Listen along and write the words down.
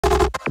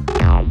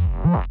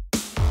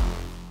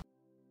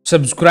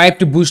Subscribe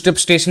to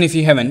BoostUpStation if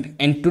you haven't,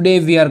 and today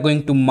we are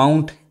going to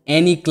mount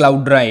any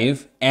cloud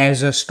drive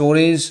as a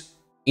storage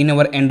in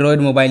our Android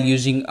mobile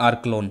using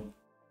rclone.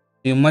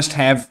 You must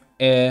have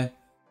a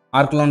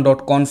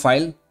rclone.conf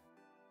file,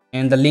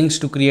 and the links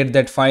to create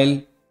that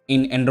file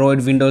in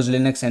Android, Windows,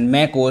 Linux and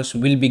MacOS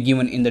will be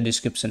given in the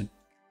description.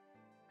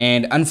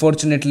 And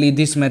unfortunately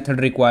this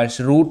method requires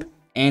root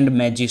and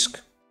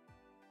Magisk.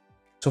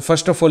 So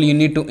first of all you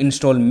need to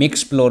install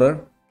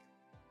Mixplorer,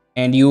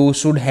 and you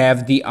should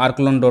have the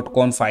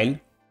rclone.conf file.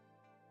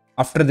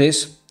 After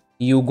this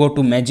you go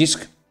to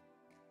Magisk,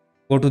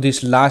 go to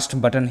this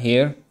last button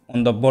here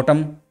on the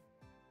bottom.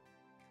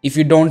 If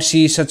you don't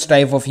see such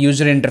type of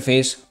user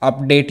interface,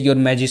 update your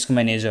Magisk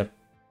manager.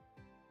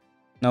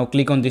 Now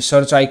click on the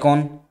search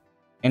icon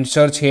and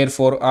search here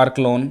for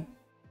rclone,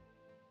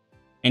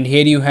 and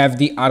here you have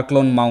the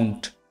rclone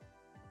mount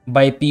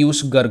by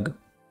Piyush Garg.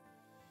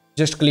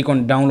 Just click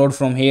on download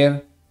from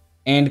here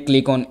and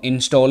click on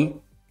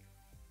install.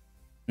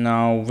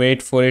 Now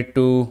wait for it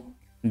to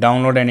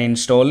download and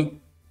install.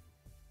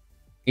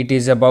 It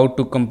is about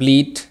to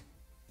complete.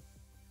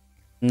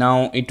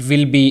 Now it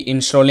will be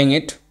installing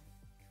it.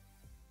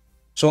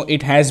 So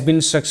it has been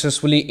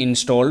successfully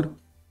installed.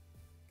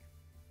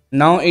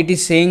 Now it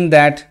is saying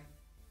that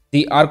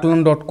the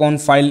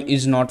rclone.conf file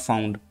is not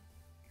found.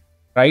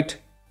 Right?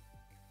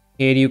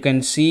 Here you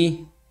can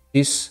see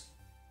this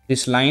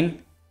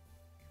line.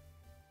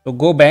 So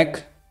go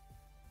back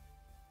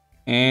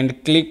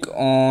and click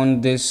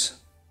on this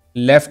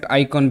left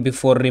icon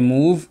before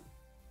remove,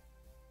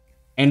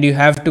 and you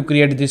have to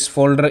create this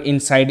folder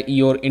inside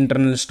your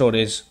internal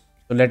storage.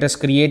 So let us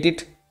create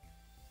it.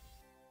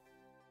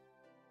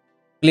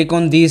 Click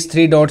on these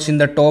three dots in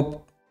the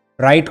top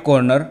right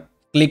corner,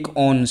 click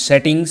on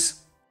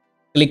settings,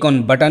 click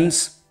on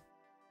buttons,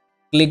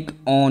 click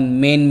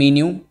on main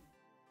menu,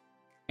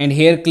 and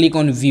here click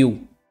on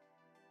view.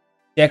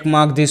 Check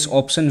mark this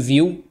option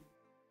view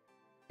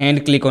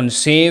and click on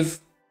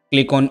save,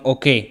 click on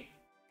OK.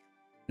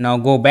 Now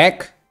go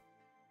back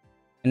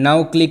and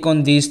now click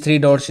on these three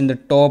dots in the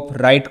top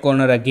right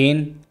corner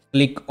again,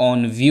 click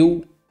on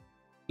view,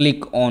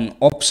 click on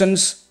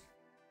options.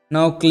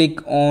 Now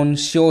click on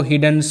show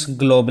hiddens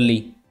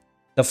globally,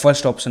 the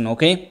first option,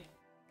 okay?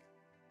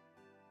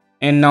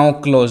 And now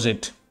close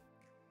it.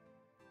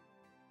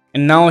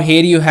 And now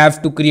here you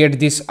have to create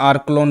this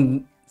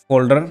rclone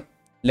folder.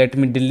 Let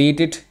me delete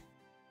it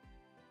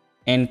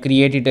and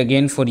create it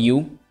again for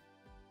you.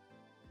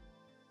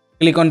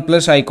 Click on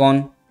plus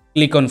icon,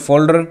 click on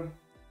folder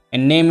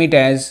and name it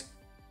as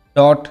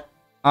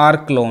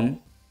 .rclone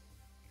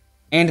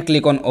and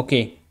click on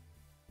OK.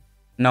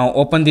 Now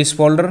open this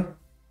folder,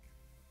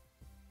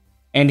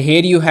 and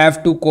here you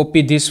have to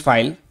copy this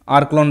file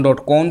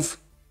rclone.conf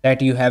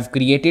that you have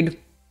created.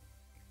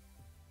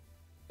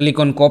 Click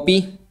on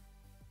copy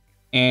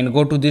and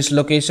go to this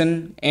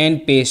location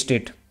and paste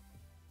it.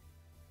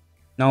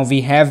 Now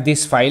we have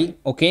this file,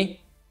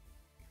 okay?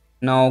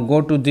 Now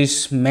go to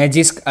this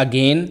Magisk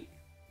again,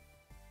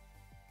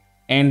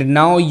 and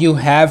now you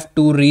have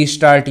to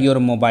restart your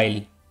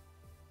mobile.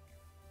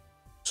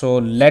 So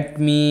let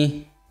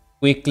me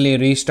quickly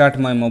restart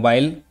my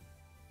mobile,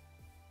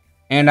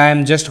 and I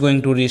am just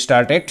going to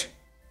restart it.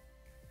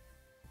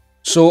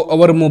 So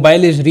our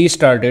mobile is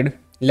restarted.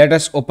 Let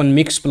us open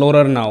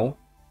Mixplorer now.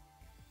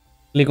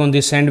 Click on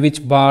the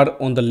sandwich bar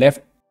on the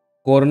left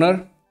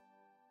corner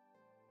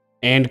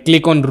and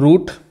click on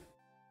root.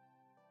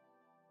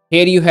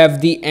 Here you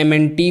have the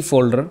MNT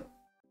folder,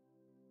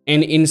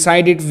 and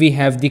inside it we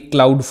have the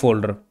cloud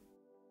folder.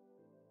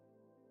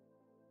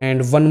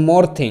 And one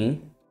more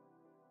thing,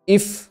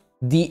 if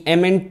the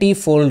MNT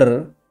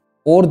folder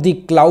or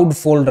the cloud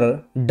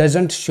folder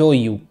doesn't show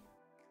you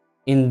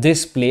in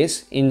this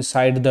place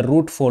inside the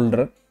root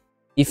folder,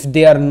 if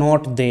they are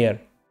not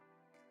there,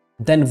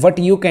 then what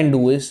you can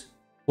do is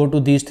go to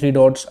these three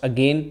dots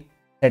again,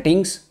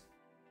 settings,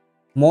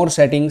 more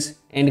settings,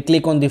 and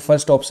click on the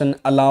first option,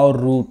 allow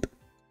root.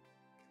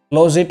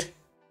 Close it,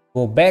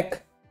 go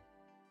back,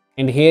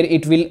 and here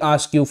it will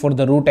ask you for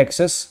the root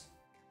access.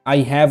 I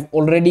have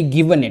already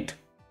given it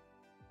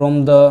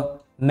from the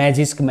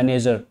Magisk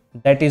manager.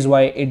 That is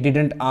why it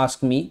didn't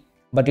ask me,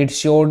 but it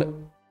showed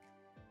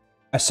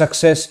a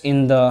success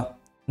in the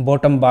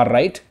bottom bar,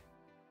 right?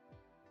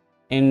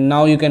 And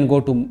now you can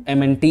go to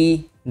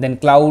MNT, then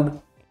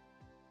cloud.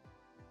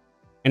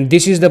 And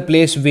this is the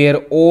place where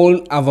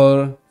all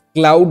our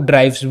cloud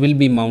drives will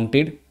be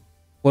mounted,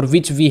 for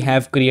which we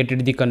have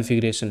created the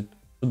configuration.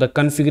 So the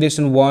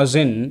configuration was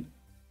in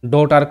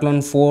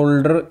 .rclone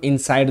folder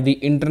inside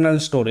the internal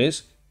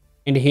storage,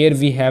 and here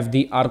we have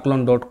the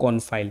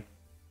rclone.conf file.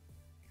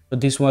 So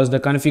this was the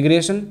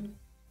configuration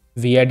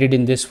we added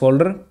in this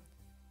folder.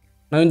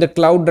 Now in the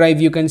cloud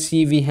drive you can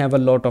see we have a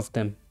lot of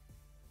them,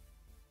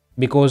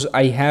 because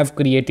I have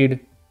created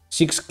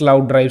 6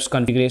 cloud drives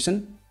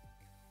configuration.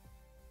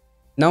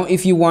 Now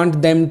if you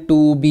want them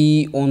to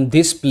be on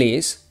this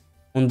place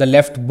on the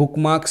left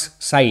bookmarks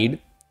side,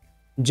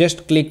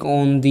 just click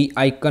on the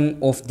icon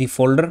of the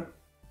folder,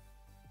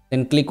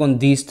 then click on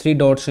these three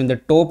dots in the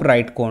top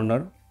right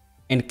corner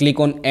and click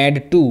on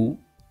add to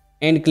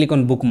and click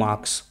on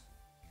bookmarks.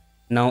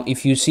 Now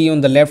if you see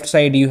on the left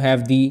side, you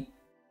have the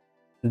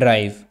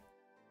drive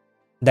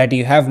that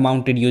you have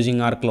mounted using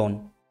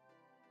rclone,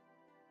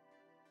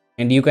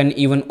 and you can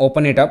even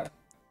open it up,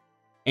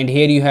 and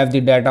here you have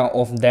the data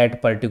of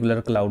that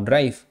particular cloud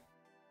drive.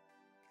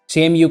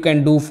 Same you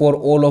can do for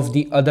all of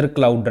the other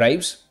cloud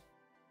drives,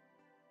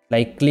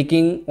 like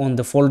clicking on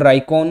the folder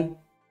icon,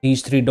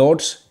 these three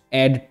dots,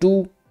 add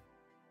to,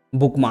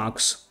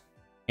 bookmarks,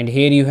 and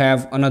here you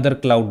have another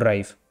cloud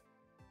drive.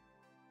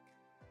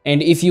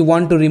 And if you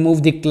want to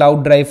remove the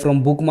cloud drive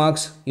from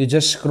bookmarks, you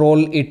just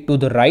scroll it to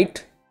the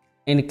right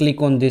and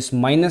click on this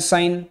minus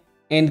sign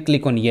and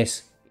click on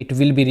yes. It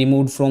will be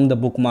removed from the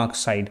bookmark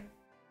side,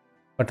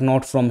 but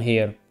not from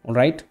here. All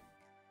right.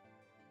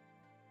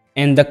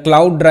 And the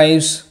cloud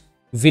drives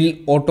will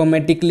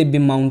automatically be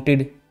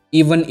mounted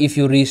even if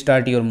you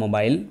restart your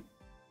mobile.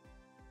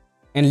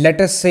 And let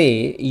us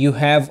say you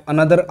have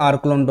another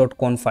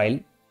rclone.conf file.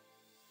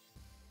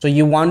 So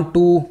you want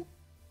to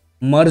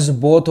merge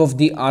both of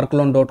the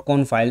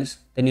rclone.conf files,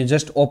 then you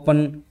just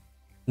open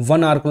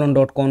one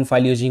rclone.conf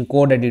file using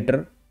code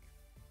editor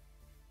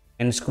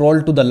and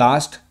scroll to the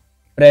last,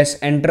 press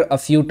enter a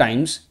few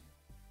times,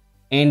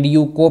 and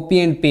you copy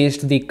and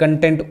paste the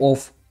content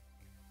of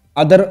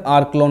other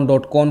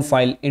rclone.conf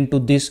file into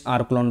this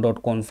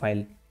rclone.conf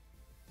file.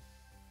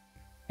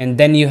 And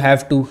then you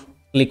have to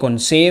click on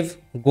save,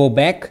 go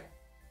back,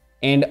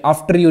 and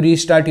after you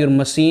restart your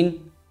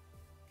machine,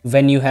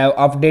 when you have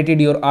updated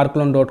your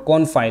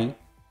rclone.conf file,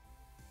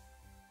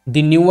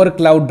 the newer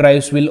cloud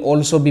drives will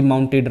also be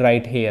mounted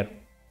right here.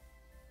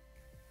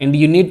 And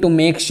you need to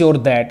make sure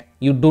that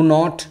you do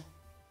not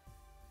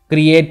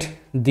create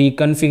the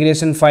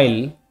configuration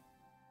file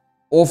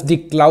of the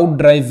cloud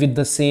drive with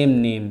the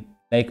same name.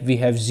 Like we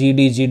have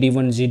GD,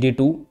 GD1,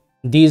 GD2.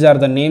 These are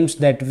the names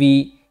that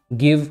we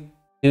give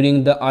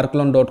during the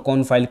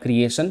rclone.conf file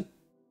creation.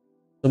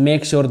 So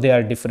make sure they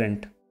are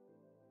different.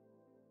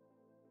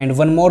 And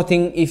one more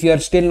thing, if you are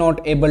still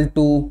not able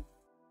to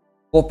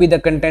copy the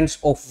contents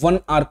of one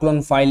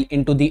rclone file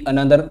into the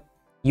another,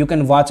 you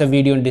can watch a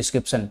video in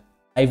description.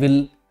 I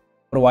will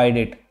provide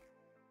it.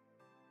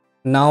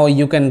 Now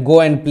you can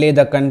go and play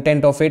the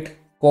content of it,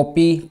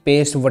 copy,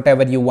 paste,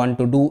 whatever you want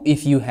to do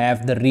if you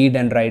have the read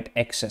and write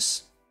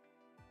access.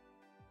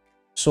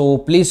 So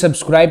please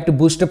subscribe to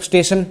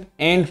BoostUpStation,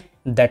 and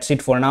that's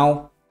it for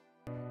now.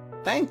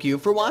 Thank you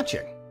for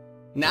watching.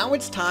 Now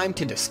it's time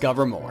to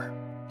discover more.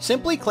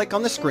 Simply click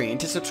on the screen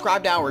to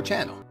subscribe to our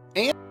channel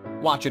and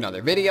watch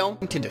another video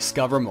to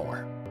discover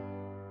more.